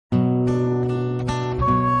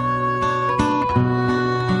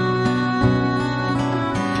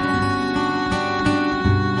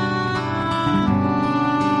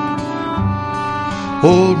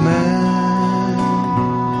old man,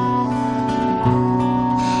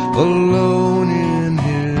 alone in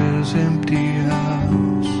his empty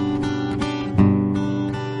house.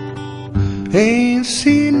 Ain't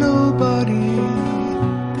seen nobody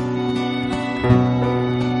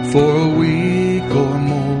for a week or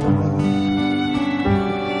more.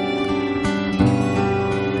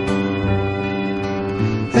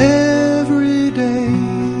 Every day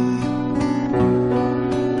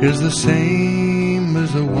is the same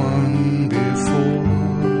as the one before.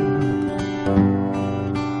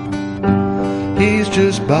 He's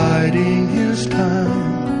just biding his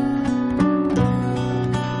time,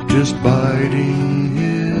 just biding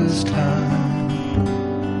his time.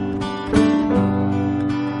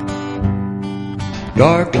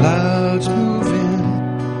 Dark clouds move in,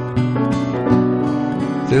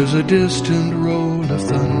 there's a distant roll of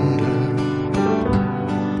thunder.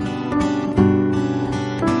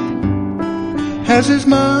 As his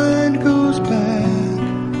mind goes back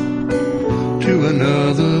to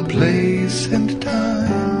another place and time,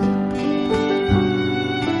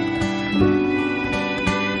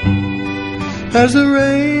 as the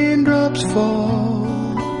raindrops fall,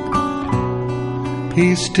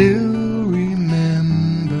 he still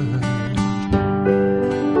remembers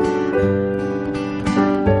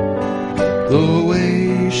the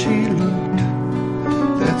way she looked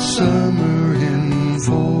that summer in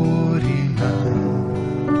 49.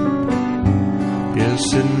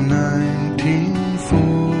 Yes, in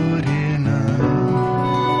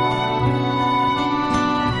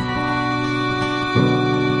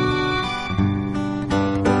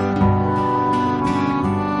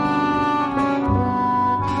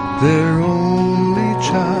Their only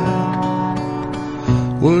child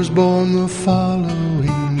was born the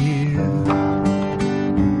following year.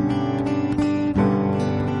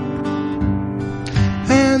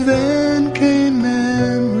 And then came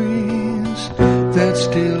memories that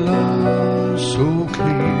still are so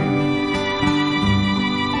clear.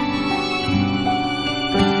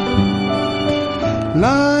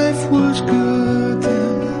 Life was good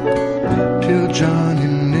then, till Johnny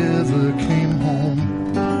never came home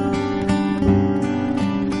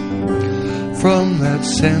from that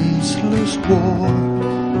senseless war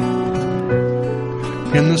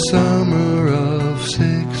in the summer of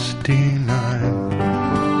 69.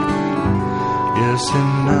 Yes, in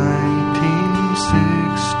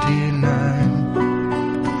 1969.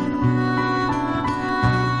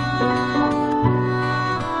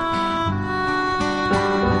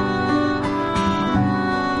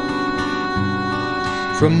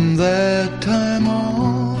 From that time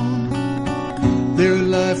on, their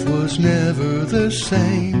life was never the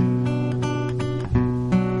same.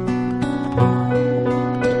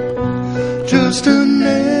 Just a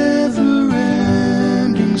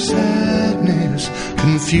never-ending sadness,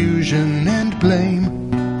 confusion and blame.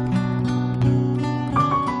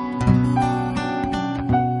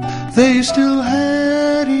 They still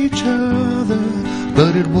had each other,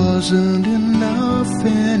 but it wasn't enough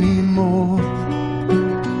anymore.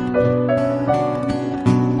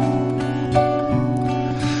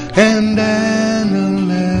 And Anna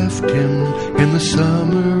left him in the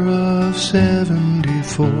summer of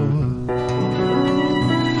 74.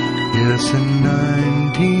 Yes, in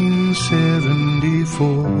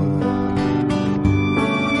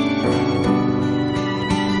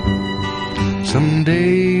 1974. Some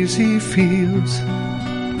days he feels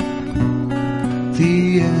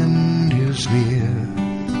the end is near.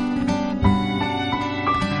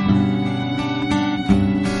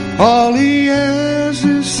 All he has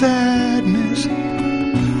is sadness,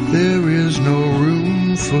 there is no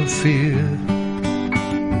room for fear.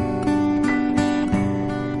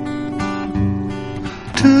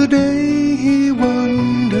 Today he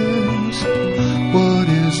wonders, what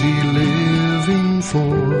is he living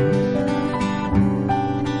for?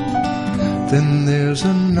 Then there's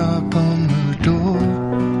a knock on the door.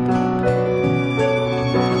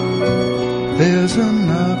 There's a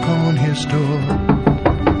knock on his door.